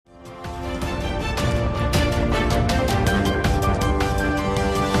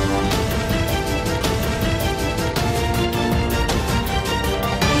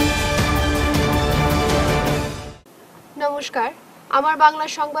আমার বাংলা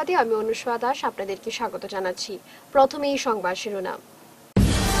সংবাদে আমি অনুষ্কা দাস আপনাদেরকে স্বাগত জানাচ্ছি। প্রথমেই সংবাদ শিরোনাম।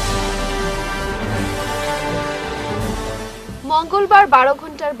 মঙ্গলবার 12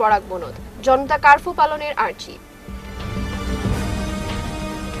 ঘন্টার বরাক বনধ, জনতা কারফিউ পালনের আর্জি।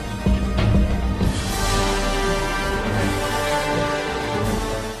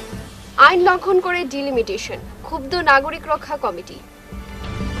 আইন লঙ্ঘন করে ডিলিমিটেশন, ক্ষুব্ধ নাগরিক রক্ষা কমিটি।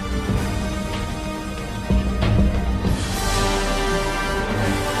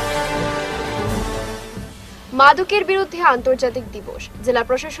 মাদকের বিরুদ্ধে আন্তর্জাতিক দিবস, জেলা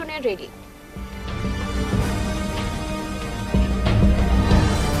প্রশাসনের রেলি।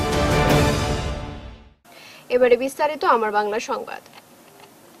 এবারে বিস্তারিত আমার বাংলা সংবাদ।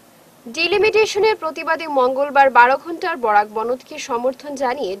 ডিলিমিটেশনের প্রতিবাদে মঙ্গলবার 12 ঘন্টার বরাক বনধকে সমর্থন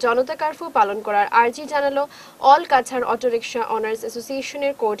জানিয়ে জনতা কারফিউ পালন করার আর্জি জানালো অল কাছাড় অটোরিকশা অনার্স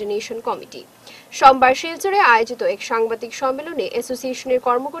অ্যাসোসিয়েশনের কোঅর্ডিনেশন কমিটি। সোমবার শিলচরে আয়োজিত এক সাংবাদিক সম্মেলনে অ্যাসোসিয়েশনের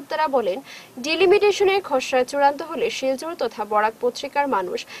কর্মকর্তারা বলেন, ডিলিমিটেশনের খসড়া চূড়ান্ত হলে শিলচর তথা বরাক পত্রিকার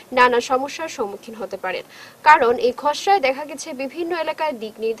মানুষ নানা সমস্যার সম্মুখীন হতে পারেন। কারণ এই খসড়ায় দেখা গেছে বিভিন্ন এলাকার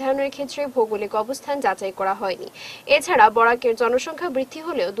দিক নির্ধারণের ক্ষেত্রে ভৌগোলিক অবস্থান যাচাই করা হয়নি। এছাড়া বরাকের জনসংখ্যা বৃদ্ধি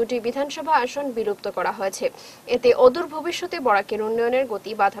হলেও দুটি বিধানসভা আসন বিলুপ্ত করা হয়েছে। এতে অদূর ভবিষ্যতে বরাকের উন্নয়নের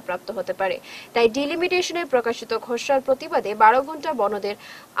গতি বাধাপ্রাপ্ত হতে পারে। তাই ডিলিমিটেশনের প্রকাশিত খসড়ার প্রতিবাদে 12 ঘন্টা বনধের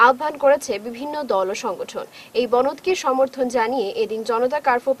আহ্বান করেছে বিভিন্ন দল ও সংগঠন। এই বনধকে সমর্থন জানিয়ে এদিন জনতা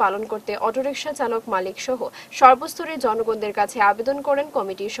কারফিউ পালন করতে অটোরিকশা চালক মালিক সহ সর্বস্তরের জনগণদের কাছে আবেদন করেন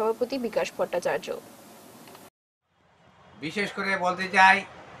কমিটির সভাপতি বিকাশ ভট্টাচার্য। বিশেষ করে বলতে চাই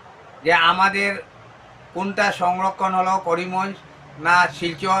যে আমাদের কোনটা সংরক্ষণ হলো করিমগঞ্জ না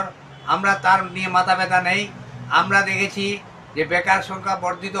শিলচর, আমরা তার নিয়ে মাথা ব্যথা নেই। আমরা দেখেছি যে বেকার সংখ্যা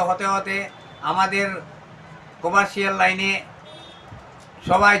বর্ধিত হতে হতে আমাদের কমার্শিয়াল লাইনে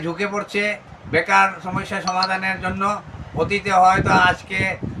সবাই ঝুঁকে পড়ছে বেকার সমস্যা সমাধানের জন্য। অতীতে হয়তো আজকে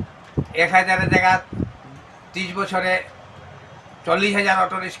 1000-এর জায়গা 30 বছরে 40,000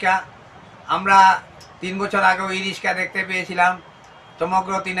 অটোরিক্সা। আমরা 3 বছর আগেও ই রিক্সা দেখতে পেয়েছিলাম।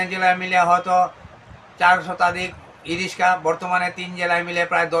 সমগ্র 3 জেলায় মিলে হয়তো 4 শতাধিক ই রিক্সা, বর্তমানে 3 জেলায় মিলে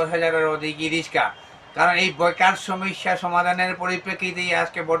প্রায় 10,000-এর অধিক ই রিক্সা। কারণ এই বেকার সমস্যা সমাধানের পরিপ্রেক্ষিতেই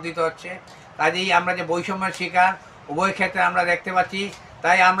আজকে বর্ধিত হচ্ছে। কাজেই আমরা যে বৈষম্যের শিকার উভয় ক্ষেত্রে আমরা দেখতে পাচ্ছি।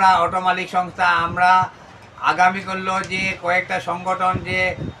 তাই আমরা অটো মালিক সংস্থা আমরা আগামী করলো যে কয়েকটা সংগঠন যে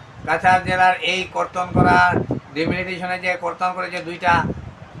কাছাড় জেলার এই কর্তন করা ডিলিমিটেশনে যে কর্তন করেছে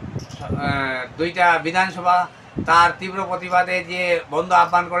দুইটা বিধানসভা, তার তীব্র প্রতিবাদে যে বন্ধ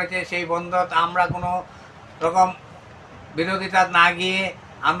আহ্বান করেছে, সেই বন্ধ আমরা কোনো রকম বিরোধিতা না গিয়ে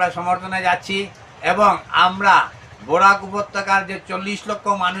আমরা সমর্থনে যাচ্ছি। এবং আমরা বরাক উপত্যকার যে 40 লক্ষ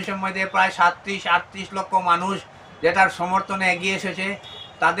মানুষের মধ্যে প্রায় 37-38 লক্ষ মানুষ যেটার সমর্থনে এগিয়ে এসেছে,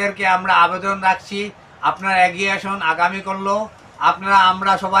 তাদেরকে আমরা আবেদন রাখছি, আপনারা এগিয়ে আসুন। আগামী করলো আপনারা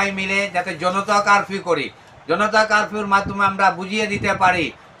আমরা সবাই মিলে যাতে জনতা কারফিউ করি, জনতা কারফিউর মাধ্যমে আমরা বুঝিয়ে দিতে পারি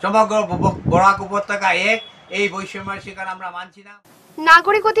সমগ্র বরাক উপত্যকা এক, এই বৈষম্যের শিকার আমরা মানছি না।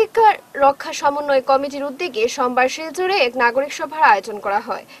 নাগরিক অধিকার রক্ষা সমন্বয় কমিটির উদ্যোগে সোমবার শিলচরে এক নাগরিক সভার আয়োজন করা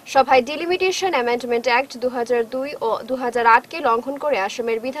হয়। সভায় ডিলিমিটেশন অ্যামেন্ডমেন্ট অ্যাক্ট 2002 ও 2008-কে লঙ্ঘন করে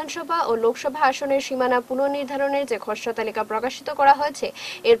আসামের বিধানসভা ও লোকসভা আসনের সীমানা পুনর্নির্ধারণের যে খসড়া তালিকা প্রকাশিত করা হয়েছে,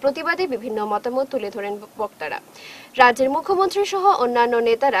 এর প্রতিবাদে বিভিন্ন মতামত তুলে ধরেন বক্তারা। রাজ্যের মুখ্যমন্ত্রী সহ অন্যান্য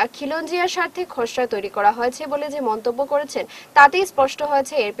নেতারা খিলঞ্জিয়ার স্বার্থে খসড়া তৈরি করা হয়েছে বলে যে মন্তব্য করেছেন, তাতেই স্পষ্ট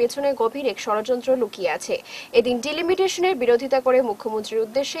হয়েছে এর পেছনে গভীর এক ষড়যন্ত্র লুকিয়ে আছে। এদিন ডিলিমিটেশনের বিরোধিতা করে মুখ্যমন্ত্রীর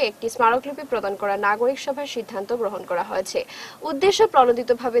উদ্দেশ্যে একটি স্মারকলিপি প্রদান করা নাগরিক সভার সিদ্ধান্ত গ্রহণ করা হয়েছে। উদ্দেশ্য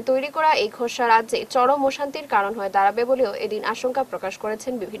প্রণোদিতভাবে তৈরি করা এই খসড়া রাজ্যে চরম অশান্তির কারণ হয়ে দাঁড়াবে বলেও এদিন আশঙ্কা প্রকাশ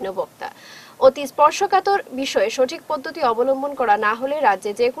করেছেন বিভিন্ন বক্তা। অতি স্পর্শকাতর বিষয়ে সঠিক পদ্ধতি অবলম্বন করা না হলে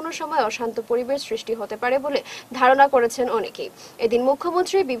রাজ্যে যে কোনো সময় অশান্ত পরিবেশ সৃষ্টি হতে পারে বলে ধারণা করেছেন অনেকেই। এদিন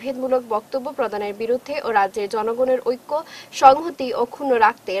মুখ্যমন্ত্রী বিভেদমূলক বক্তব্য প্রদানের বিরুদ্ধে ও রাজ্যের জনগণের ঐক্য সংহতি অক্ষুণ্ণ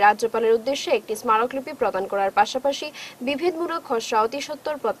রাখতে রাজ্যপালের উদ্দেশ্যে একটি স্মারকলিপি প্রদান করার পাশাপাশি বিভেদমূলক খসড়া অতি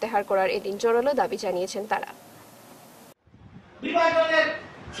সত্বর প্রত্যাহার করার এদিন জোরালো দাবি জানিয়েছেন তারা। বিভাজনের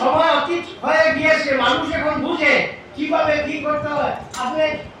সময় অতীত হয়ে গিয়েছে, মানুষ এখন বুঝে কিভাবে কি করতে হয়। আপনি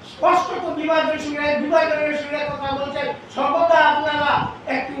স্পষ্ট তো বিভাজনের সঙ্গে কথা বলছেন, সর্বদা আপনারা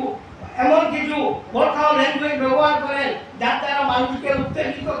একটু এমন কিছু বর্তমান ল্যাঙ্গুয়েজ ব্যবহার করেন যার দ্বারা মানুষকে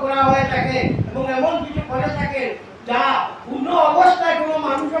উত্তেজিত করা হয়ে থাকে এবং এমন কিছু করে থাকেন যা পূর্ণ অবস্থায় কোনো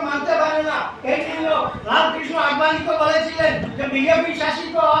মানুষও মানতে পারে না। এই জন্য রামকৃষ্ণ আডবাণীত বলেছিলেন যে বিজেপি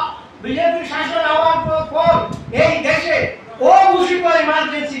শাসন হওয়ার পর এই দেশে অঘোষিত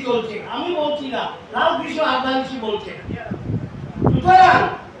ইমার্জেন্সি চলছে। আমি বলছি না, রামকৃষ্ণ আডবাণী বলছেন। সুতরাং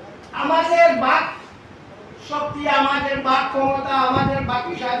আমাদের বাক শক্তি, আমাদের বাক ক্ষমতা, আমাদের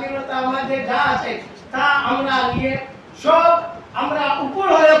বাকি স্বাধীনতা, আমাদের যা আছে তা আমরা নিয়ে সব আমরা উপর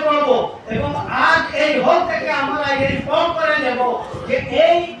হয়ে পড়ব এবং আজ এই হল থেকে আমরা এই ফোন করে নেব যে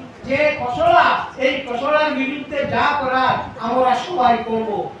এই যে এই কসলার বিরুদ্ধে যা করার আমরা সবাই করব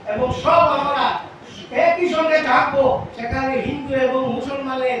এবং সব আমরা একই সঙ্গে থাকবো, সেখানে হিন্দু এবং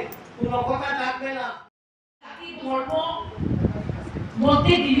মুসলমানের কোনো কথা থাকবে না। ধর্ম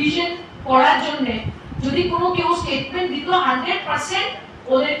মধ্যে ডিভিশন করার জন্য যদি কোনো কেউ স্টেটমেন্ট দিত 100%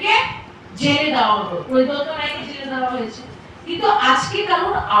 ওদেরকে জেলে দেওয়া হতো, পরিবর্তন আইনে জেলে দেওয়া হয়েছে, কিন্তু আজকে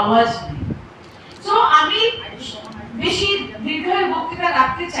কারোর আওয়াজ নেই। তো আমি বেশি দীর্ঘায়ী বক্তৃতা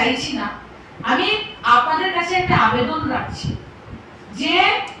রাখতে চাইছি না, আমি আপনাদের কাছে একটা আবেদন রাখছি যে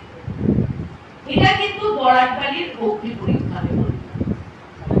এটা কিন্তু বরাকবাড়ির অগ্নি পরীক্ষা নেব,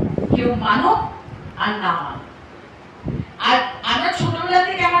 কেউ মানো আর না মানো। আর আমরা ছোটবেলা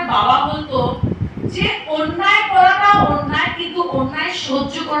থেকে আমার বাবা বলতো যে অন্যায় করাটা অন্যায়, কিন্তু অন্যায়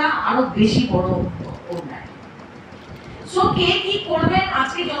সহ্য করা আরো বেশি বড় অন্যায়। সো কে কি করবেন,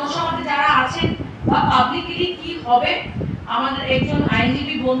 আজকে জনসমাজে যারা আছেন বা পাবলিকলি কি হবে, আমাদের একজন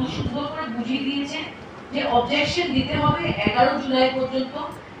আইনজীবী বন্ধু সুন্দর করে বুঝিয়ে দিয়েছেন যে অবজেকশন দিতে হবে 11 জুলাই পর্যন্ত,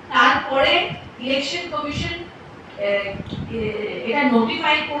 তারপরে ইলেকশন কমিশন এটা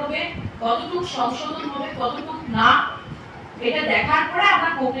নোটিফাই করবে, কতটুকু সংশোধন হবে কতটুকু না, এটা দেখার পরে আমরা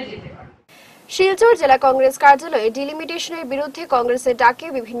কোর্টে যেতে পারি। শিলচর জেলা কংগ্রেস কার্যালয়ে ডিলিমিটেশনের বিরুদ্ধে কংগ্রেসের ডাকে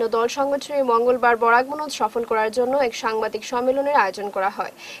বিভিন্ন দল সংগঠনের মঙ্গলবার বরাক বনধ সফল করার জন্য এক সাংবাদিক সম্মেলনের আয়োজন করা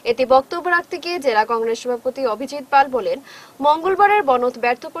হয়। এতে বক্তব্য রাখতে গিয়ে জেলা কংগ্রেস সভাপতি অভিজিৎ পাল বলেন, মঙ্গলবারের বনধ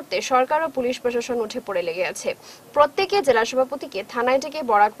ব্যর্থ করতে সরকার ও পুলিশ প্রশাসন উঠে পড়ে লেগে আছে। প্রত্যেকে জেলা সভাপতিকে থানায় ডেকে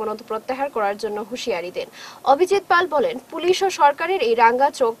বরাক বনধ প্রত্যাহার করার জন্য হুঁশিয়ারি দেন। অভিজিৎ পাল বলেন, পুলিশ ও সরকারের এই রাঙ্গা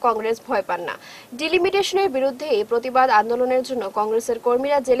চোখ কংগ্রেস ভয় পান না। ডিলিমিটেশনের বিরুদ্ধে এই প্রতিবাদ আন্দোলনের জন্য কংগ্রেসের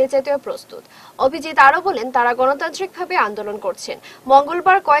কর্মীরা জেলে যেতেও প্রস্তুত। অভিজিৎ আরো বলেন, তারা গণতান্ত্রিকভাবে আন্দোলন করছেন।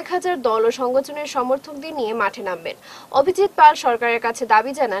 মঙ্গলবার কয়েক হাজার দল ও সংগঠনের সমর্থকদের নিয়ে মাঠে নামবেন। অভিজিৎ পাল সরকারের কাছে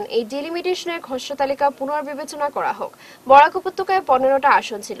দাবি জানান, এই ডিলিমিটেশনের খসড়া তালিকা পুনর্বিবেচনা করা হোক। বরাক উপত্যকায় 15টা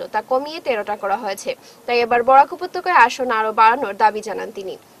আসন ছিল, তা কমিয়ে 13টা করা হয়েছে, তাই এবার বরাক উপত্যকায় আসন আরো বাড়ানোর দাবি জানান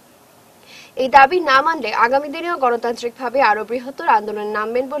তিনি। এই দাবি না মানলে আগামী দিনেও গণতান্ত্রিকভাবে আরো বৃহত্তর আন্দোলনে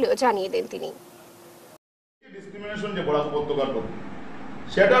নামবেন বলেও জানিয়ে দেন তিনি। ডিসক্রিমিনেশন যে বরাক উপত্যকার প্রতি,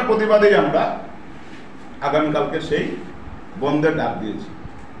 সেটার প্রতিবাদেই আমরা আগামীকালকে সেই বন্ধের ডাক দিয়েছি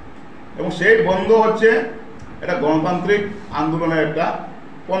এবং সেই বন্ধ হচ্ছে এটা গণতান্ত্রিক আন্দোলনের একটা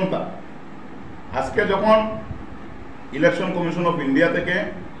পন্থা। আজকে যখন ইলেকশন কমিশন অফ ইন্ডিয়া থেকে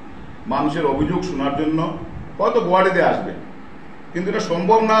মানুষের অভিযোগ শোনার জন্য হয়তো গুয়াহাটিতে আসবে, কিন্তু এটা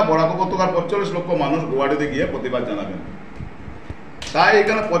সম্ভব না বরাক উপত্যকার 45 লক্ষ মানুষ গুয়াহাটিতে গিয়ে প্রতিবাদ জানাবেন। তাই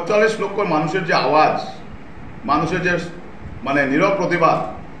এখানে 45 লক্ষ মানুষের যে আওয়াজ, মানুষের যে নীরব প্রতিবাদ,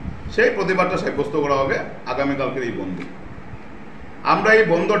 সেই প্রতিবাদটা সাব্যস্ত করা হবে আগামীকালকের এই বন্ধ। আমরা এই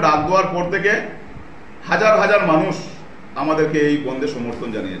বন্ধ ডাক দেওয়ার পর থেকে হাজার হাজার মানুষ আমাদেরকে এই বন্ধে সমর্থন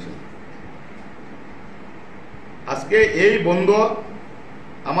জানিয়েছে। আজকে এই বন্ধ,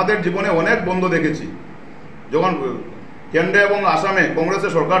 আমাদের জীবনে অনেক বন্ধ দেখেছি। যখন কেন্দ্রে এবং আসামে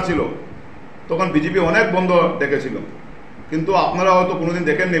কংগ্রেসের সরকার ছিল তখন বিজেপি অনেক বন্ধ দেখেছিল, কিন্তু আপনারা হয়তো কোনোদিন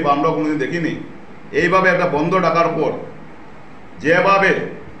দেখেননি বা আমরা কোনোদিন দেখিনি। এইভাবে একটা বন্ধ ডাকার পর যেভাবে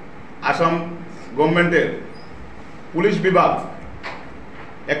আসাম গভর্নমেন্টের পুলিশ বিভাগ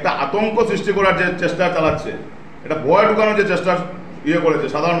একটা আতঙ্ক সৃষ্টি করার যে চেষ্টা চালাচ্ছে, এটা ভয় ঢুকানোর যে চেষ্টা করেছে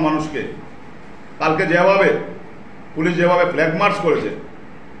সাধারণ মানুষকে, কালকে যেভাবে পুলিশ যেভাবে ফ্ল্যাগ মার্চ করেছে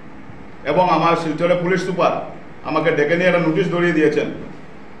এবং আমার শিলচরে পুলিশ সুপার আমাকে ডেকে নিয়ে একটা নোটিশ ধরিয়ে দিয়েছেন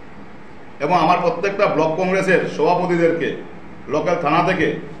এবং আমার প্রত্যেকটা ব্লক কংগ্রেসের সভাপতিদেরকে লোকাল থানা থেকে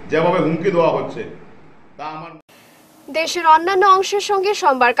যেভাবে হুমকি দেওয়া হচ্ছে, তা আমার দেশের অন্যান্য অংশের সঙ্গে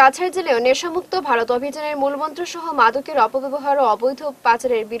সোমবার কাছাড় জেলায় নেশামুক্ত ভারত অভিযানের মূলমন্ত্র সহ মাদকের অপব্যবহার ও অবৈধ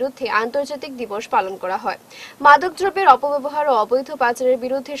পাচারের বিরুদ্ধে আন্তর্জাতিক দিবস পালন করা হয়। মাদকদ্রব্যের অপব্যবহার ও অবৈধ পাচারের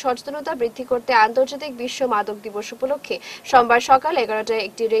বিরুদ্ধে সচেতনতা বৃদ্ধি করতে আন্তর্জাতিক বিশ্ব মাদক দিবস উপলক্ষে সোমবার সকাল 11টায়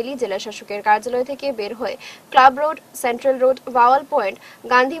একটি র্যালি জেলা শাসকের কার্যালয় থেকে বের হয়ে club road, central road, Bhawal point,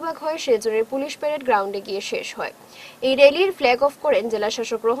 Gandhibagh হয়ে শিলচরের পুলিশ প্যারেড গ্রাউন্ডে গিয়ে শেষ হয়। এই র্যালির ফ্ল্যাগ অফ করেন জেলা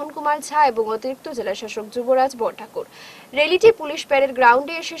শাসক রোহন কুমার ঝা এবং অতিরিক্ত জেলা শাসক যুবরাজ বরঠাকুর। র্যালিটি পুলিশ প্যারেড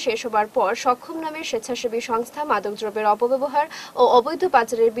গ্রাউন্ডে এসে শেষ হবার পর সক্ষম নামের স্বেচ্ছাসেবী সংস্থা মাদকদ্রব্যের অপব্যবহার ও অবৈধ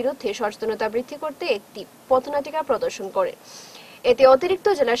পাচারের বিরুদ্ধে সচেতনতা বৃদ্ধি করতে একটি পথনাটিকা প্রদর্শন করে। এতে অতিরিক্ত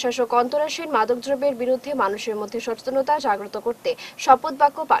জেলাশাসক অন্তরা সেন মাদকদ্রব্যের বিরুদ্ধে মানুষের মধ্যে সচেতনতা জাগ্রত করতে শপথ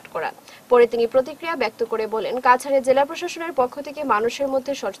বাক্য পাঠ করান। পরে তিনি প্রতিক্রিয়া ব্যক্ত করে বলেন, কাছাড়ে জেলা প্রশাসনের পক্ষ থেকে মানুষের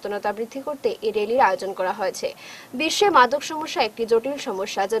মধ্যে সচেতনতা বৃদ্ধি করতে এই র্যালির আয়োজন করা হয়েছে। বিশ্বে মাদক সমস্যা একটি জটিল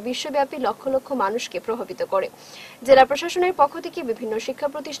সমস্যা যা বিশ্বব্যাপী লক্ষ লক্ষ মানুষকে প্রভাবিত করে। জেলা প্রশাসনের পক্ষ থেকে বিভিন্ন শিক্ষা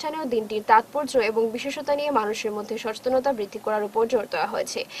প্রতিষ্ঠানেও দিনটির তাৎপর্য এবং বিশেষতা নিয়ে মানুষের মধ্যে সচেতনতা বৃদ্ধি করার উপর জোর দেওয়া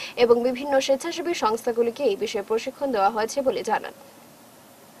হয়েছে এবং বিভিন্ন স্বেচ্ছাসেবী সংস্থাগুলিকে এই বিষয়ে প্রশিক্ষণ দেওয়া হয়েছে বলে জানান।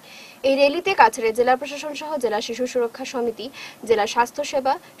 এই র্যালিতে কাছাড়ের জেলা প্রশাসন সহ জেলা শিশু সুরক্ষা সমিতি, জেলা স্বাস্থ্য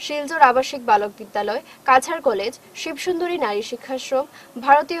সেবা, শিলচর আবাসিক বালক বিদ্যালয়, কাছাড় কলেজ, শিবসুন্দরী নারী শিক্ষাশ্রম,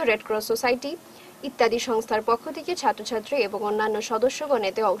 ভারতীয় রেড ক্রস সোসাইটি ইত্যাদি সংস্থার পক্ষ থেকে ছাত্রছাত্রী এবং অন্যান্য সদস্যগণ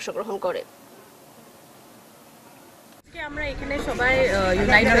এতে অংশগ্রহণ করেন। আমরা এখানে সবাই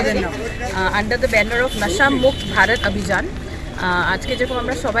ইউনাইট হয়েছি আন্ডার দ্য ব্যানার অফ নশা মুক্ত ভারত অভিযান। আজকে যেরকম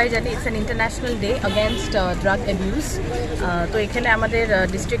আমরা সবাই জানি it's an international day against drug abuse. তো এখানে আমাদের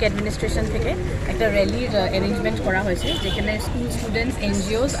ডিস্ট্রিক্ট অ্যাডমিনিস্ট্রেশন থেকে একটা র্যালির অ্যারেঞ্জমেন্ট করা হয়েছে, যেখানে স্কুল স্টুডেন্টস,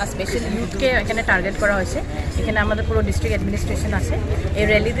 এনজিওস আর স্পেশাল ইউথকে এখানে টার্গেট করা হয়েছে। এখানে আমাদের পুরো ডিস্ট্রিক্ট অ্যাডমিনিস্ট্রেশন আছে। এই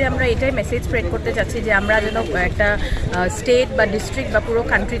র্যালিতে আমরা এটাই মেসেজ স্প্রেড করতে চাচ্ছি যে আমরা যেন একটা স্টেট বা ডিস্ট্রিক্ট বা পুরো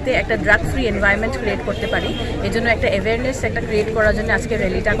কান্ট্রিতে একটা ড্রাগ ফ্রি এনভায়রনমেন্ট ক্রিয়েট করতে পারি। এই জন্য একটা অ্যাওয়ারনেস একটা ক্রিয়েট করার জন্য আজকে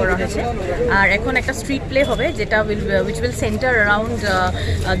র্যালিটা করা হয়েছে। আর এখন একটা স্ট্রিট প্লে হবে যেটা which will centre around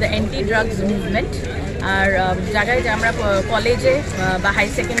the anti-drugs movement. আর জায়গায় যে আমরা কলেজে বা হাই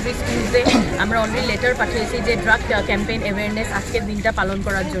সেকেন্ডারি স্কুলসে আমরা অলরেডি লেটার পাঠিয়েছি যে ড্রাগ ক্যাম্পেইন অ্যাওয়ারনেস আজকের দিনটা পালন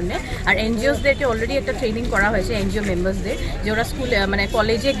করার জন্য। আর এনজিওসদেরকে অলরেডি একটা ট্রেনিং করা হয়েছে, এনজিও মেম্বার্সদের, যে ওরা স্কুলে মানে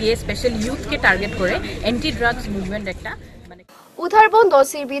কলেজে গিয়ে স্পেশাল ইউথকে টার্গেট করে অ্যান্টি ড্রাগস মুভমেন্ট একটা উধারবন্দ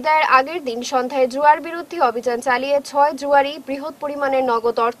ওসির বিদায়ের আগের দিন সন্ধ্যায় জুয়ার বিরুদ্ধে অভিযান চালিয়ে 6 জুয়ারি বৃহৎ পরিমাণের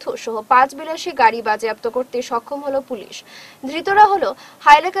নগদ অর্থ সহ 5 বিলাসী গাড়ি বাজেয়াপ্ত করতে সক্ষম হল পুলিশ। ধৃতরা হল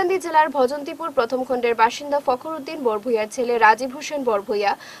হাইলাকান্দি জেলার ভজন্তিপুর প্রথম খণ্ডের বাসিন্দা ফখর উদ্দিন বরভুইয়ার ছেলে রাজীব হোসেন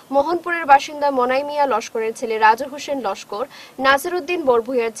বরভুইয়া, মোহনপুরের বাসিন্দা মনাই মিয়া লস্করের ছেলে রাজু হোসেন লস্কর, নাসির উদ্দিন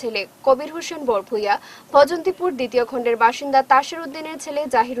বরভুইয়ার ছেলে কবির হোসেন বরভুইয়া, ভজন্তিপুর দ্বিতীয় খণ্ডের বাসিন্দা তাসির উদ্দিনের ছেলে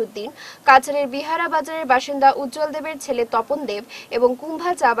জাহির উদ্দিন, কাছাড়ের বিহারা বাজারের বাসিন্দা উজ্জ্বল দেবের ছেলে তপন দেব এবং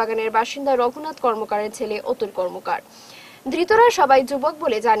কুম্ভা চা বাগানের বাসিন্দা রঘুনাথ কর্মকারের ছেলে অতুল কর্মকার। ধৃতরা সবাই যুবক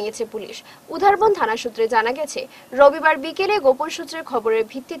বলে জানিয়েছে পুলিশ। উধারবন থানা সূত্রে জানা গেছে, রবিবার বিকেলে গোপন সূত্রের খবরের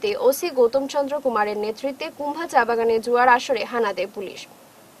ভিত্তিতে ওসি গৌতম চন্দ্র কুমারের নেতৃত্বে কুম্ভা চা বাগানে জুয়ার আসরে হানা দেয় পুলিশ।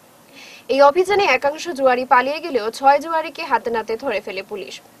 এই অভিযানে একাংশ জুয়ারি পালিয়ে গেলেও 6 জুয়ারিকে হাতে নাতে ধরে ফেলে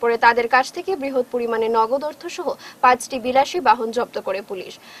পুলিশ। পরে তাদের কাছ থেকে বৃহৎ পরিমাণে নগদ অর্থ সহ 5টি বিলাসী বাহন জব্দ করে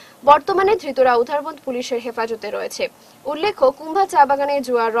পুলিশ। বর্তমানে ধৃতরা উধারবন্দ পুলিশের হেফাজতে রয়েছে। উল্লেখ্য, কুম্ভা চা বাগানে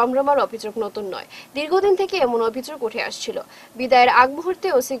জুয়ার রমরমার অভিযোগ নতুন নয়, দীর্ঘদিন থেকে এমন অভিযোগ উঠে আসছিল। বিদায়ের আগ মুহূর্তে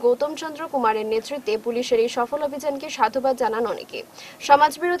ওসি গৌতম চন্দ্র কুমারের নেতৃত্বে পুলিশের এই সফল অভিযানকে সাধুবাদ জানান অনেকে।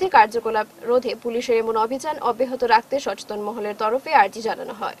 সমাজবিরোধী কার্যকলাপ রোধে পুলিশের এমন অভিযান অব্যাহত রাখতে সচেতন মহলের তরফে আর্জি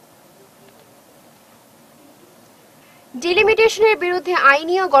জানানো হয়। ডিলিমিটেশনের বিরুদ্ধে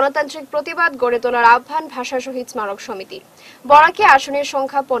আইনি ও গণতান্ত্রিক প্রতিবাদ গড়ে তোলার আহ্বান ভাষা শহীদ স্মারক সমিতির। বরাকে আসনের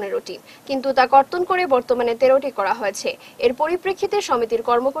সংখ্যা 15টি, কিন্তু তা কর্তন করে বর্তমানে 13টি করা হয়েছে। এর পরিপ্রেক্ষিতে সমিতির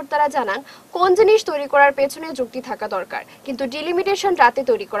কর্মকর্তারা জানান, কোন জিনিস তৈরি করার পেছনে যুক্তি থাকা দরকার, কিন্তু ডিলিমিটেশন রাতে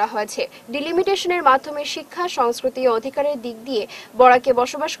তৈরি করা হয়েছে। ডিলিমিটেশনের মাধ্যমে শিক্ষা, সংস্কৃতি ও অধিকারের দিক দিয়ে বরাকে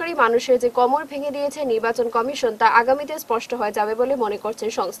বসবাসকারী মানুষের যে কোমর ভেঙে দিয়েছে নির্বাচন কমিশন, তা আগামীতে স্পষ্ট হয়ে যাবে বলে মনে করছেন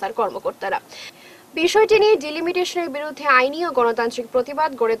সংস্থার কর্মকর্তারা। বিষয়টি নিয়ে ডিলিমিটেশনের বিরুদ্ধে আইনি ও গণতান্ত্রিক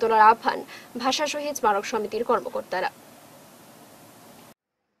প্রতিবাদ গড়ে তোলার আহ্বান ভাষা শহীদ স্মারক সমিতির কর্মকর্তারা।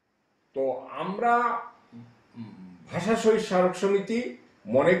 তো আমরা ভাষা শহীদ স্মারক সমিতি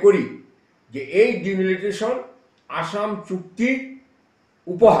মনে করি যে এই ডিলিমিটেশন আসাম চুক্তির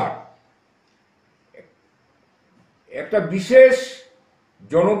উপহার। একটা বিশেষ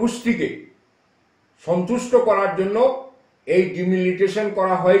জনগোষ্ঠীকে সন্তুষ্ট করার জন্য এই ডিলিমিটেশন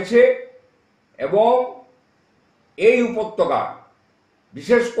করা হয়েছে এবং এই উপত্যকা,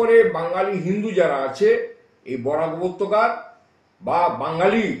 বিশেষ করে বাঙালি হিন্দু যারা আছে, এই বরাক উপত্যকার বা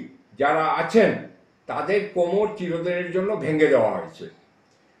বাঙালি যারা আছেন, তাদের কোমর চিরদিনের জন্য ভেঙে দেওয়া হয়েছে।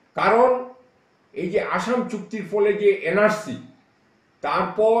 কারণ এই যে আসাম চুক্তির ফলে যে এনআরসি,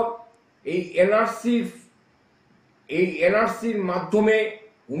 তারপর এই এনআরসির মাধ্যমে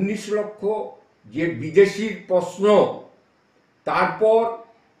 19 লক্ষ যে বিদেশির প্রশ্ন,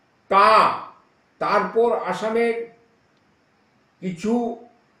 তারপর আসামের কিছু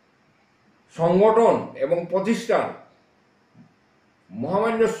সংগঠন এবং প্রতিষ্ঠান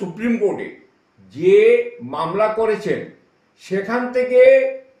মহামান্য সুপ্রিম কোর্টে যে মামলা করেছেন, সেখান থেকে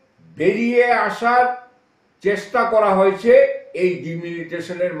বেরিয়ে আসার চেষ্টা করা হয়েছে এই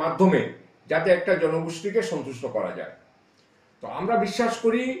ডিলিমিটেশনের মাধ্যমে, যাতে একটা জনগোষ্ঠীকে সন্তুষ্ট করা যায়। তো আমরা বিশ্বাস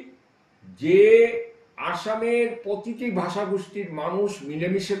করি যে আসামের প্রতিটি ভাষাগোষ্ঠীর মানুষ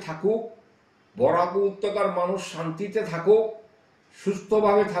মিলেমিশে থাকুক, বরাক উপত্যকার মানুষ শান্তিতে থাকুক,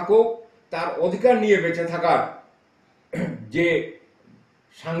 সুস্থভাবে থাকুক, তার অধিকার নিয়ে বেঁচে থাকার যে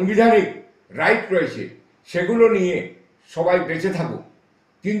সাংবিধানিক রাইট রয়েছে সেগুলো নিয়ে সবাই বেঁচে থাকুক।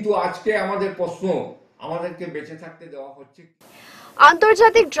 কিন্তু আজকে আমাদের প্রশ্ন, আমাদেরকে বেঁচে থাকতে দেওয়া হচ্ছে।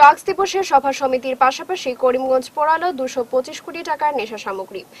 আন্তর্জাতিক ড্রাগস দিবসের সভা সমিতির পাশাপাশি করিমগঞ্জ পোড়ালো 225 কোটি টাকার নেশা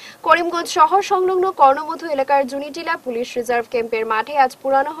সামগ্রী। করিমগঞ্জ শহর সংলগ্ন কর্ণমধু এলাকার জুনিটিলা পুলিশ রিজার্ভ ক্যাম্পের মাঠে আজ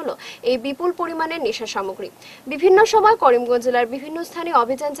পোড়ানো হলো এই বিপুল পরিমাণের নেশা সামগ্রী। বিভিন্ন সময় করিমগঞ্জ জেলার বিভিন্ন স্থানে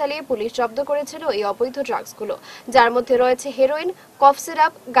অভিযান চালিয়ে পুলিশ জব্দ করেছিল এই অবৈধ ড্রাগসগুলো, যার মধ্যে রয়েছে হেরোইন, কফ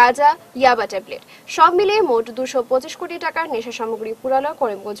সিরাপ, গাঁজা, ইয়াবা ট্যাবলেট। সব মিলিয়ে মোট 225 কোটি টাকার নেশা সামগ্রী পুরালো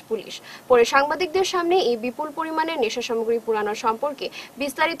করিমগঞ্জ পুলিশ। পরে সাংবাদিকদের সামনে এই বিপুল পরিমাণের নেশা সামগ্রী পুরানোর সম্পর্কে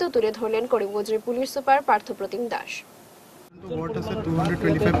বিস্তারিত তুলে ধরলেন করিমগঞ্জের police super Parthapratim Das. Watt আছে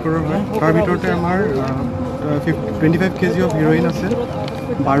 225 crore হয়, তাৰ ভিতৰতে আমাৰ 25 kg অফ হিৰইন আছে,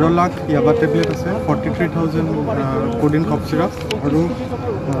 12 লাখ ইয়াবা টেবলেট আছে, 43,000 কোডিন কফ চিৰাপ আৰু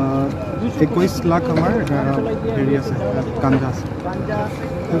 21 লাখ আমাৰ হেৰি আছে গাঞ্জা আছে,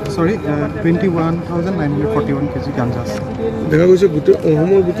 সৰি 21,941 kg গাঞ্জা আছে। দেখা গৈছে গোটেই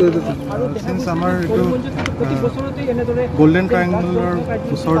অসমৰ ভিতৰতে সিন্স আমাৰ এইটো গোল্ডেন ট্ৰাইংগলৰ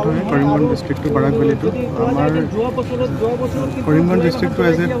ওচৰত হয় কৰিমগঞ্জ ডিষ্ট্ৰিক্টটো বাৰাকভেলীটো। আমাৰ Karimganj ডিষ্ট্ৰিক্টটো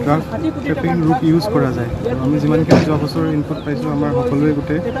as a drug trafficking root use কৰা যায়। আমি যিমানখিনি যোৱা বছৰ ইনপুট পাইছোঁ, আমাৰ সকলোৱে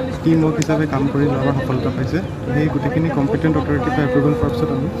গোটেই টিম ৱৰ্ক হিচাপে কাম কৰি যোৱাৰ সফলতা পাইছে। সেই গোটেইখিনি কম্পিটেণ্ট অথৰিটিৰ পৰা এপ্ৰুভেল কৰাৰ পিছত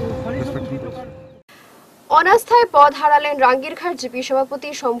আমি ৰেছপেক্ট কৰিছোঁ। অনাস্থায় পদ হারালেন রাঙ্গিরঘাট জিপি সভাপতি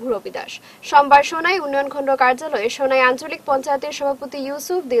শম্ভু রবি দাস। সোমবার সোনাই উন্নয়নখণ্ড কার্যালয়ে সোনাই আঞ্চলিক পঞ্চায়েতের সভাপতি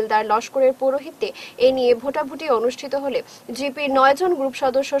ইউসুফ দিলদার লস্করের পৌরোহিত্যে এ নিয়ে ভোটাভুটি অনুষ্ঠিত হলে জিপির 9 জন গ্রুপ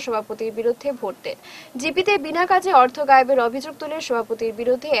সদস্য সভাপতির বিরুদ্ধে ভোট দেন। জিপিতে বিনা কাজে অর্থ গায়েবের অভিযোগ তুলে সভাপতির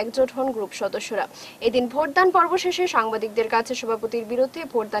বিরুদ্ধে একজোট হন গ্রুপ সদস্যরা। এদিন ভোটদান পর্ব শেষে সাংবাদিকদের কাছে সভাপতির বিরুদ্ধে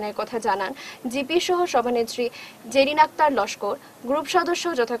ভোটদানের কথা জানান জিপি সহ সভানেত্রী জেরিন আক্তার লস্কর, গ্রুপ সদস্য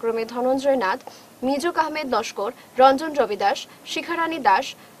যথাক্রমে ধনঞ্জয় নাথ, মিজুক আহমেদ লস্কর, রঞ্জন রবি দাস, শিখারানী দাস,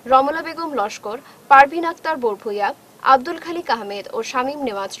 রমলা বেগম লস্কর, পারভিন আক্তার বোরভুইয়া, আব্দুল খালিক আহমেদ ও শামীম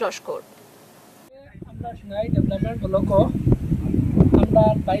নেওয়াজ লস্কর। আমরা সোনাই ডেভেলপমেন্ট ব্লক আমরা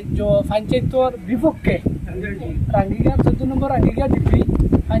পঞ্চায়েতর বিপক্ষে রাঙ্গিঘাট 14 নম্বর রাঙ্গিঘাট জিপি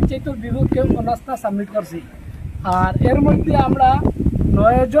পঞ্চায়েতর বিপক্ষে অনাস্থা সাবমিট করছি। আর এর মধ্যে আমরা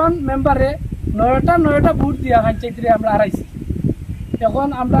 9 জন মেম্বারে 9টা ভোট দিয়া পঞ্চায়েতে আমরা হারাইছি। এখন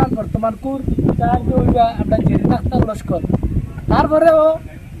আমরা বর্তমান আমরা জেরিন আক্তার লস্কর, তারপরেও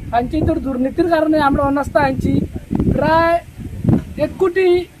পঞ্চায়েতের দুর্নীতির কারণে আমরা অনাস্থা আনছি। প্রায়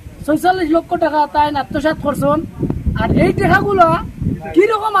 1,46,00,000 টাকা তাই আত্মসাৎ করছেন। আর এই টাকাগুলো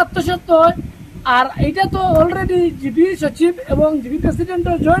কিরকম আত্মসাৎ হয়, আর এইটা তো অলরেডি জিপি সচিব এবং জিপি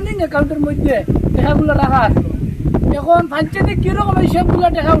প্রেসিডেন্টের জয়েনিং অ্যাকাউন্টের মধ্যে টাকাগুলো রাখা আছে। এখন পঞ্চায়েতে কিরকম এই সবগুলো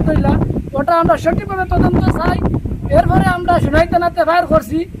টাকা উঠাইলা ওটা আমরা সঠিকভাবে তদন্ত চাই। এরপরে আমরা সোনাই থানাতে ফায়ার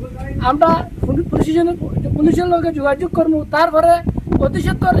করছি, আমরা পুলিশের লগে যোগাযোগ করবো, তারপরে অতি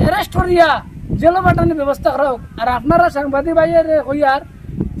সত্তর অ্যারেস্ট করিয়া জেল পাঠানোর ব্যবস্থা করা হোক। আর আপনারা সাংবাদিক ভাইয়ের হইয়ার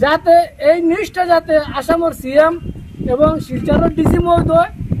যাতে এই নিউজটা যাতে আসামের সিএম এবং শিলচরের ডিসি মহোদয়,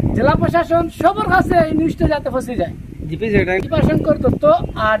 জেলা প্রশাসন সবার কাছে এই নিউজটা যাতে ফসে যায়। জিপি শঙ্কর দত্ত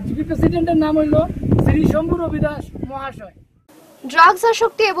আর জিপি প্রেসিডেন্টের নাম হইল শ্রী শম্ভু রবি দাস মহাশয়। ড্রাগস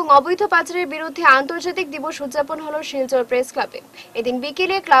আসক্তি এবং অবৈধ পাচারের বিরুদ্ধে আন্তর্জাতিক দিবস উদযাপন হলো শিলচর প্রেস ক্লাবে। এদিন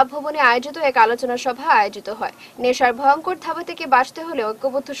বিকেলে ক্লাব ভবনে আয়োজিত এক আলোচনা সভা আয়োজিত হয়। নেশার ভয়ঙ্কর থাবা থেকে বাঁচতে হলে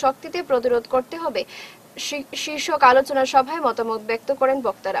ঐক্যবদ্ধ শক্তিতে প্রতিরোধ করতে হবে শীর্ষক আলোচনা সভায় মতামত ব্যক্ত করেন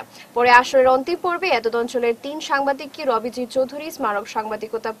বক্তারা। পরে আসরের অন্তিম পর্বে এতদ অঞ্চলের 3 সাংবাদিককে রবিজিৎ চৌধুরী স্মারক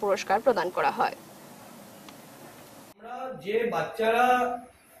সাংবাদিকতা পুরস্কার প্রদান করা হয়। আমরা যে বাচ্চারা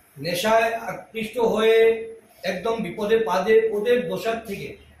নেশায় আকৃষ্ট হয়ে একদম বিপদে পাদে ওদের দোষার থেকে,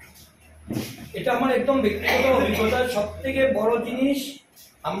 এটা আমার একদম ব্যক্তিগত অভিজ্ঞতার সব থেকে বড় জিনিস।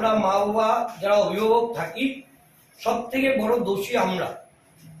 আমরা মা বাবা যারা অভিভাবক থাকি সব থেকে বড় দোষী আমরা।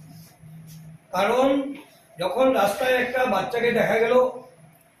 কারণ যখন রাস্তায় একটা বাচ্চাকে দেখা গেল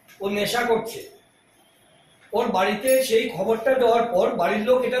ও নেশা করছে, ওর বাড়িতে সেই খবরটা দেওয়ার পর বাড়ির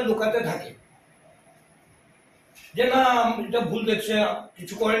লোক এটা লুকাতে থাকে যে না এটা ভুল দেখছে,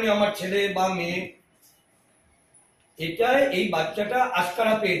 কিছু করেনি আমার ছেলে বা মেয়ে। এটাই এই বাচ্চাটা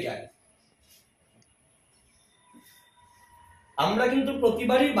আস্কারা পেয়ে যায়। আমরা কিন্তু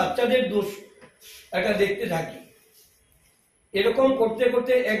প্রতিবারই বাচ্চাদের দোষ এটা দেখতে থাকি। এরকম করতে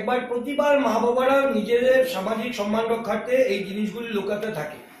করতে একবার প্রতিবার মা বাবারা নিজেদের সামাজিক সম্মান রক্ষার্থে এই জিনিসগুলি লুকাতে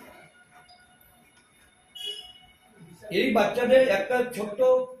থাকে। এই বাচ্চাদের একটা ছোট্ট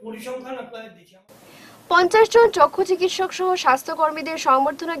পরিসংখ্যান আপনাদের দিচ্ছি। 50 জন চক্ষু চিকিৎসক সহ স্বাস্থ্যকর্মীদের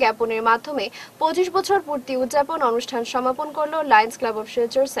সংবর্ধনা জ্ঞাপনের মাধ্যমে 25 বছর পূর্তি উদযাপন অনুষ্ঠান সমাপন করল Lions club of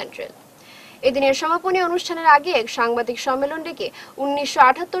Silchar central. এদিনের সমাপনী অনুষ্ঠানের আগে এক সাংবাদিক সম্মেলন ডেকে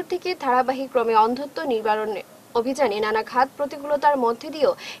 1978 থেকে ধারাবাহিক ক্রমে অন্ধত্ব নিবারণে অভিযানে নানা ঘাত প্রতিকূলতার মধ্যে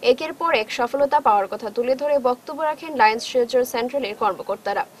দিয়েও একের পর এক সফলতা পাওয়ার কথা তুলে ধরে বক্তব্য রাখেন লায়ন্স শিলচর সেন্ট্রালের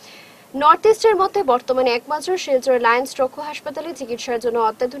কর্মকর্তারা। নর্থ ইস্টের মধ্যে বর্তমানে একমাত্র শিলচর লায়ন্স চক্ষু হাসপাতালে চিকিৎসার জন্য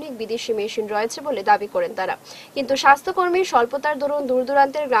অত্যাধুনিক বিদেশি মেশিন রয়েছে বলে দাবি করেন তারা। কিন্তু স্বাস্থ্যকর্মীর স্বল্পতার দরুন দূর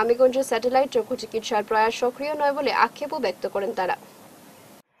দূরান্তের গ্রামেগঞ্জে স্যাটেলাইট চক্ষু চিকিৎসার প্রয়াস সক্রিয় নয় বলে আক্ষেপও ব্যক্ত করেন তারা।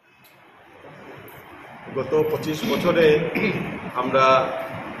 গত 25 বছরে আমরা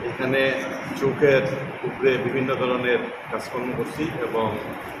এখানে চোখের উপরে বিভিন্ন ধরনের কাজকর্ম করছি এবং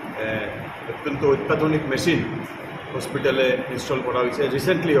অত্যন্ত অত্যাধুনিক মেশিন হসপিটালে ইনস্টল করা হয়েছে।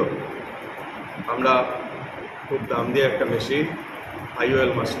 রিসেন্টলিও আমরা খুব দাম দিয়ে একটা machine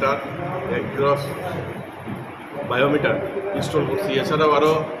IOL master gross বায়োমিটার install করছি। এছাড়াও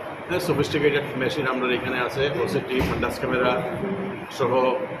আরও সফিস্টিকেটেড মেশিন আমরা এখানে আছে, ওসিটি ফান্ডাস ক্যামেরা সহ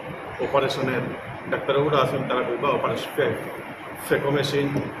অপারেশনের ডাক্তারবাবুরা আছেন, তারা বা operation phaco machine,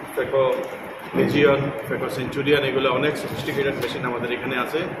 phaco Legion, phaco centurion, এগুলো অনেক সফিস্টিকেটেড মেশিন আমাদের এখানে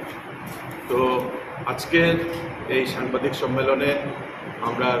আছে। তো আজকের এই সাংবাদিক সম্মেলনে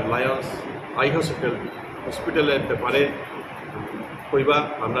আমরা লায়ন্স আই হসপিটালের ব্যাপারে কইবা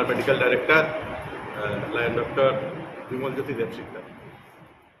আমরা মেডিকেল ডাইরেক্টর লায়ন ডক্টর বিমলজ্যোতি দেবশিকদার।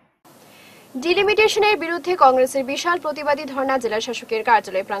 ডিলিমিটেশনের বিরুদ্ধে কংগ্রেসের বিশাল প্রতিবাদী ধর্ণা জেলা শাসকের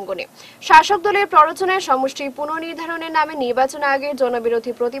কার্যালয় প্রাঙ্গণে। শাসক দলের প্ররোচনায় সমষ্টি পুনর্নির্ধারণের নামে নির্বাচন আগের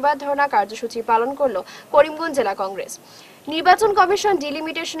জনবিরোধী প্রতিবাদ ধর্ণা কার্যসূচি পালন করল করিমগঞ্জ জেলা কংগ্রেস। নির্বাচন কমিশন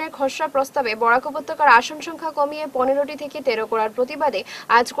ডিলিমিটেশনের খসড়া প্রস্তাবে বরাক উপত্যকার আসন সংখ্যা কমিয়ে 15টি থেকে 13 করার প্রতিবাদে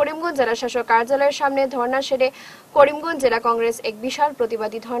আজ করিমগঞ্জ জেলা শাসক কার্যালয়ের সামনে ধর্ণা সেরে করিমগঞ্জ জেলা কংগ্রেস এক বিশাল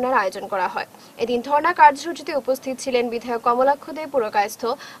প্রতিবাদী ধর্ণার আয়োজন করা হয়। এদিন ধর্ণা কার্যসূচিতে উপস্থিত ছিলেন বিধায়ক কমলাক্ষ দে পুরকায়স্থ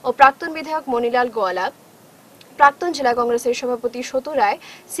ও প্রাক্তন বিধায়ক মনিলাল গোয়ালা, প্রাক্তন জেলা কংগ্রেসের সভাপতি সতু রায়,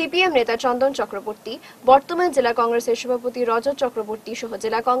 সিপিএম নেতা চন্দন চক্রবর্তী, বর্তমান জেলা কংগ্রেসের সভাপতি রজত চক্রবর্তী সহ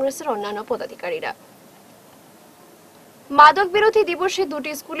জেলা কংগ্রেসের অন্যান্য পদাধিকারীরা। মাদক বিরোধী দিবসে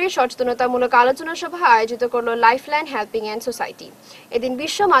দুটি স্কুলে সচেতনতামূলক আলোচনা সভা আয়োজিত করল লাইফলাইন হেল্পিং হ্যান্ড সোসাইটি। এদিন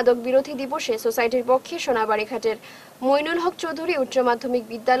বিশ্ব মাদক বিরোধী দিবসে সোসাইটির পক্ষে সোনাবাড়িঘাটের মইনুল হক চৌধুরী উচ্চ মাধ্যমিক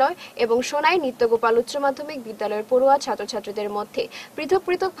বিদ্যালয় এবং সোনাই নিত্যগোপাল উচ্চ মাধ্যমিক বিদ্যালয়ের পড়ুয়া ছাত্রছাত্রীদের মধ্যে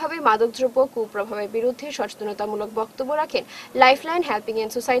পৃথকভাবে মাদকদ্রব্য কুপ্রভাবের বিরুদ্ধে সচেতনতামূলক বক্তব্য রাখেন লাইফলাইন হেল্পিং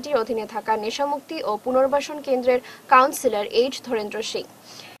হ্যান্ড সোসাইটির অধীনে থাকা নেশামুক্তি ও পুনর্বাসন কেন্দ্রের কাউন্সিলর এইচ ধরেন্দ্র সিং।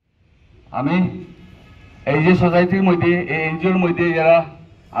 আমি এই যে সোসাইটির মধ্যে এই এনজিওর মধ্যে যারা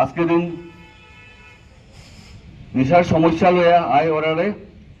আজকে দিন নেশার সমস্যা লইয়া আয় ওরারে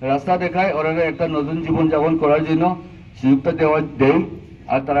রাস্তা দেখায়, ওরারে একটা নতুন জীবনযাপন করার জন্য সুযোগটা দেই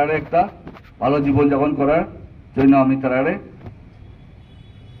আর তারারে একটা ভালো জীবনযাপন করার জন্য আমি তারারে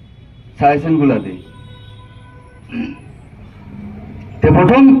সাজেশনগুলা দিই।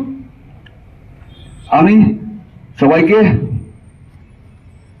 প্রথম আমি সবাইকে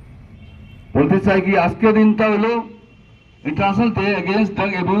বলতে চাই কি আজকের দিনটা হলো international day against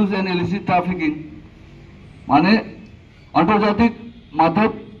drug abuse and illicit trafficking, মানে আন্তর্জাতিক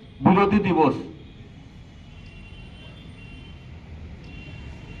মাদক বিরোধী দিবস।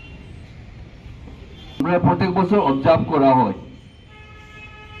 আমরা প্রত্যেক বছর অবজার্ভ করা হয়।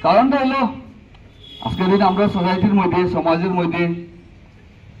 কারণটা হলো আজকের দিন আমরা সোসাইটির মধ্যে সমাজের মধ্যে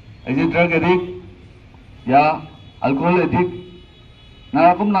এই যে ড্রাগ এডিক্ট ইয়া অ্যালকোহল এডিক্ট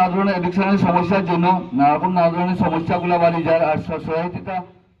নানারকম নানা ধরনের এডিকশনের সমস্যার জন্য নানারকম নানা ধরনের সমস্যাগুলো বাড়ি যায় আর সোসাইটিটা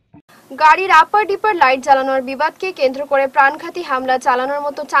গাড়ির আপার ডিপার লাইট জ্বালানোর বিবাদকে কেন্দ্র করে প্রাণঘাতী হামলা চালানোর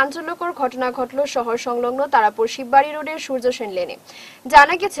মতো চাঞ্চল্যকর ঘটনা ঘটল শহর সংলগ্ন তারাপুর শিববাড়ি রোডের সূর্য সেন লেনে।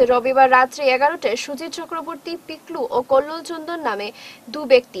 জানা গেছে রবিবার রাত্রে 11টায় সুজিত চক্রবর্তী, পিকলু ও কল্লোল চন্দন নামে দু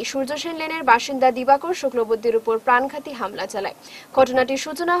ব্যক্তি সূর্য সেন লেনের বাসিন্দা দিবাকর শুক্লবুদ্ধির উপর প্রাণঘাতী হামলা চালায়। ঘটনাটির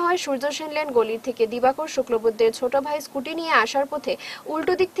সূচনা হয় সূর্য সেন লেন গলির থেকে দিবাকর শুক্লবুদ্ধির ছোট ভাই স্কুটি নিয়ে আসার পথে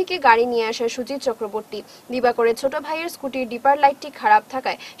উল্টো দিক থেকে গাড়ি নিয়ে আসে সুজিত চক্রবর্তী। দিবাকরের ছোট ভাইয়ের স্কুটির ডিপার লাইটটি খারাপ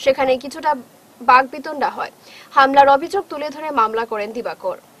থাকায় সেখানে কিছুটা বাকবিতণ্ডা হয়। হামলার অভিযোগ তুলে ধরে মামলা করেন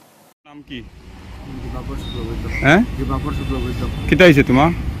দিবাকর। নাম কি? দিবাকর শুক্লবৈদ্য। হ্যাঁ, দিবাকর শুক্লবৈদ্য। কিটা হয়েছে তোমার?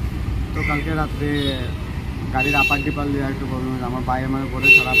 তো কালকে রাত্রে গাড়ির আপার ডিপার লিয়ে একটু প্রবলেম, আমার ভাই আমার ঘরে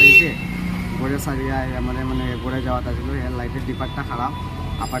ছাড়া পেয়েছে, ঘরে ছাড়িয়ে আমাদের মানে ঘরে যাওয়াটা ছিল, এর লাইটের ডিপারটা খারাপ,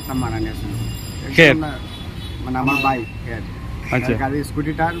 আপারটা মারা নিয়েছিল মানে আমার বাইক গাড়ির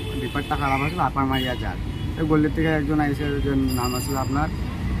স্কুটিটার ডিপারটা খারাপ আসলে আপার মারিয়া যার গলির থেকে একজন আইসে, নাম আসলে আপনার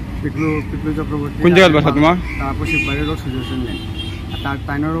পিকলু চক্রবর্তী। কোন জায়গার বাসা তোমার? তারপর শিববাড়ির রোড সূর্য সেন লেন। তার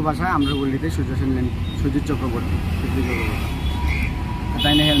তাইনেরও বাসায় আমরা গলিতে সূর্য সেন লেন, সুজিত চক্রবর্তী, পিকলু চক্রবর্তী।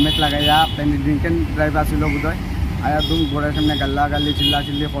 তাইনে হেলমেট লাগাইয়া তাইনে ড্রিঙ্ক অ্যান্ড ড্রাইভ আসিল বোধহয় আয়া দুম ঘরের সামনে গাল্লি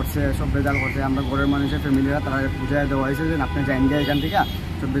চিল্লি করছে, সব বেজাল করছে। আমরা ঘরের মানুষের ফ্যামিলিরা তারা বুঝাই দেওয়া হয়েছে যে আপনি যাইন গিয়ে এখান থেকে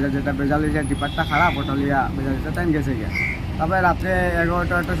সব বেজাল, যেটা বেজাল হয়েছে ডিপারটা খারাপ ওটালিয়া বেজাল হয়েছে টাইম গেছে গিয়া। তারপরে রাত্রে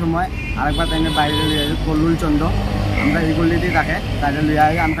 11টার সময় আরেকবার তাইনে বাইরে লিয়ে আসে কল্লুল চন্দ্র, আমরা এই গল্লিতেই থাকে, তাইলে লিয়ে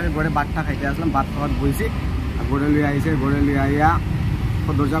আইয়া আমি খালি ঘরে ভাতটা খাইতে আসলাম, ভাত খাওয়ার বইছি। আর ঘরে লিয়ে আইছে, ঘরে লিয়ে আইয়া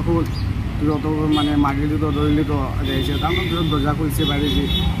দরজা খুল তুই অত মানে মাগিলি তো দৌড়িলি তো যাইছে, তারপর দরজা খুলছে বাইরেছি।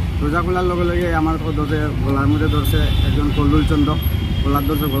 দরজা খোলার লগে লগে আমার ধরছে গলার মধ্যে ধরছে একজন কল্লুল চন্দ্র, গলার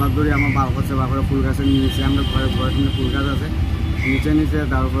ধরছে, গলার ধরে আমার বার করছে, বার করে ফুল গাছে নিয়েছে। আমরা ঘরের সামনে ফুল গাছ আছে, নিচে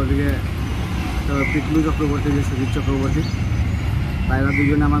তারপর দিকে পিকলু চক্রবর্তী, যে সুজিত চক্রবর্তী, তাইরা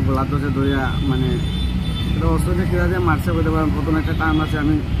দুজনে আমার গলার ধরছে ধরিয়া মানে অস্ত্রতে কীভাবে যে মারছে বলতে পারেন। প্রথম একটা টান আছে,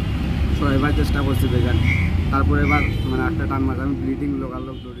 আমি সরাইবার চেষ্টা করছি বেগান, তারপরে এবার মানে একটা টান মারছে, আমি ব্লিডিং লোকাল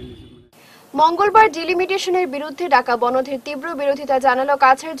লোক ধরে নিয়েছি। মঙ্গলবার ডিলিমিটেশনের বিরুদ্ধে ডাকা বনধের তীব্র বিরোধিতা জানালো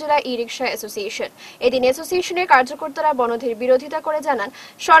কাছাড় জেলা ই রিক্সা অ্যাসোসিয়েশন। এদিন অ্যাসোসিয়েশনের কার্যকর্তারা বনধের বিরোধিতা করে জানান,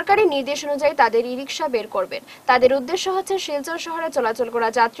 সরকারি নির্দেশ অনুযায়ী তাদের ই রিক্সা বের করবেন। তাদের উদ্দেশ্য হচ্ছে শিলচর শহরে চলাচল করা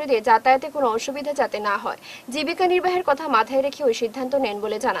যাত্রীদের যাতায়াতে কোনো অসুবিধা যাতে না হয়। জীবিকা নির্বাহের কথা মাথায় রেখে ওই সিদ্ধান্ত নেন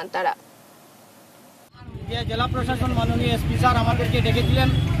বলে জানান তারা। জেলা প্রশাসন মাননীয় এসপি স্যার আমাদেরকে ডেকেছিলেন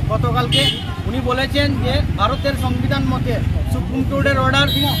গতকালকে। উনি বলেছেন যে ভারতের সংবিধান মতে সুপ্রিম কোর্টের অর্ডার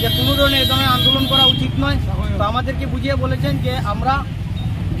যে কোনো ধরনের এই ধরনের আন্দোলন করা উচিত নয়। তো আমাদেরকে বুঝিয়ে বলেছেন যে আমরা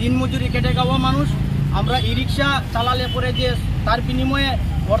দিনমজুরি খেটে খাওয়া মানুষ, আমরা ই রিক্সা চালালে পরে যে তার বিনিময়ে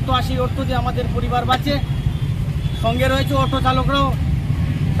অর্থ আসি, অর্থ দিয়ে আমাদের পরিবার বাঁচে। সঙ্গে রয়েছে অটো চালকরাও,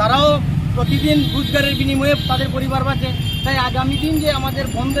 তারাও প্রতিদিন রোজগারের বিনিময়ে তাদের পরিবার বাঁচে। তাই আগামী দিন যে আমাদের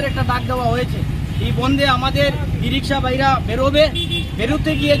বন্ধের একটা ডাক দেওয়া হয়েছে, এই বন্ধে আমাদের ই রিক্সা ভাইরা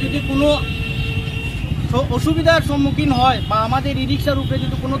বেরোতে গিয়ে যদি কোনো অসুবিধার সম্মুখীন হয় বা আমাদের ই রিক্সার উপরে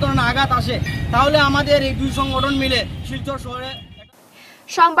যদি কোনো ধরনের আঘাত আসে, তাহলে আমাদের এই দুই সংগঠন মিলে শিলচর শহরে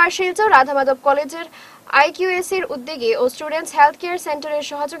সোমবার শিলচর রাধামাধব কলেজের আইকিউএসির উদ্যোগে ও স্টুডেন্টস হেলথ কেয়ার সেন্টারের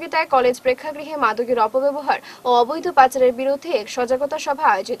সহযোগিতায় কলেজ প্রেক্ষাগৃহে মাদকের অপব্যবহার ও অবৈধ পাচারের বিরুদ্ধে এক সজাগতা সভা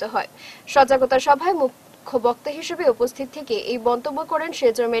আয়োজিত হয়। সজাগতা সভায় মুখ্য বক্তা হিসেবে উপস্থিত থেকে এই মন্তব্য করেন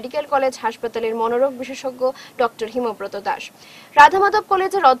শিলচর মেডিকেল কলেজ হাসপাতালের মনোরোগ বিশেষজ্ঞ ডক্টর হিমব্রত দাস। রাধামাধব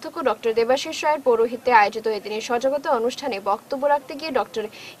কলেজের অধ্যক্ষ ডক্টর দেবাশিস রায়ের পৌরোহিত্যে আয়োজিত এদিনের সজাগতা অনুষ্ঠানে বক্তব্য রাখতে গিয়ে ডক্টর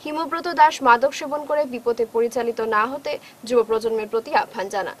হিমব্রত দাস মাদক সেবন করে বিপদে পরিচালিত না হতে যুব প্রজন্মের প্রতি আহ্বান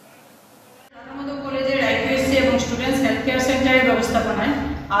জানান। রাধামাধব কলেজের আইকিউএসসি এবং স্টুডেন্টস হেলথ কেয়ার সেন্টারের ব্যবস্থাপনায়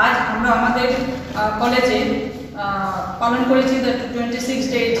আজ আমরা আমাদের কলেজে পালন করেছি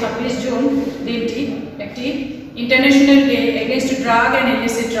 26 জুন দিনটি একটি international day against drug and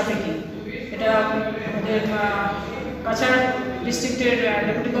illicit trafficking. এটা আমাদের কাছাড় ডিস্ট্রিক্টের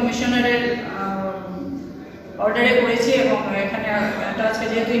ডেপুটি কমিশনারের অর্ডারে করেছি এবং এখানে একটা আজকে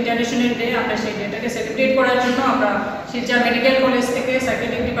যেহেতু ইন্টারন্যাশনাল ডে, আমরা সেই ডেটাকে সেলিব্রেট করার জন্য আমরা শিলচর মেডিকেল কলেজ থেকে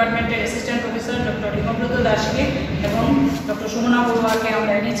সাইকেট্রিক ডিপার্টমেন্টের অ্যাসিস্ট্যান্ট প্রফেসর ডক্টর হিমব্রত দাসকে এবং ডক্টর সুমনা বড়ুয়াকে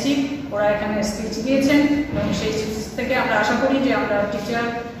আমরা এনেছি। ওরা এখানে স্পিচ দিয়েছেন এবং সেই স্পিচ থেকে আমরা আশা করি যে আমরা টিচার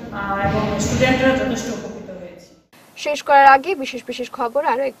এবং স্টুডেন্টরা যথেষ্ট উপকৃত হয়েছি। শেষ করার আগে বিশেষ খবর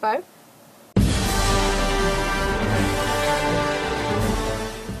আরো একবার।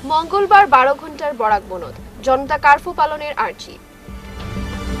 মঙ্গলবার 12 ঘন্টার বরাক বনধ, জনতা কারফিউ পালনের আর্জি।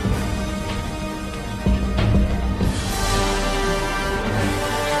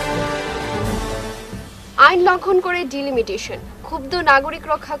 আইন লঙ্ঘন করে ডিলিমিটেশন, ক্ষুব্ধ নাগরিক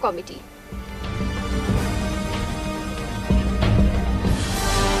রক্ষা কমিটি।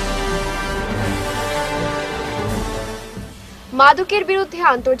 মাদকের বিরুদ্ধে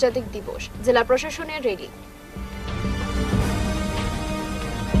আন্তর্জাতিক দিবস, জেলা প্রশাসনের রেলি।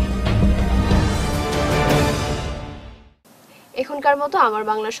 এখনকার মতো আমার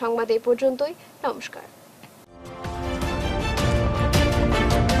বাংলা সংবাদ এই পর্যন্তই। নমস্কার।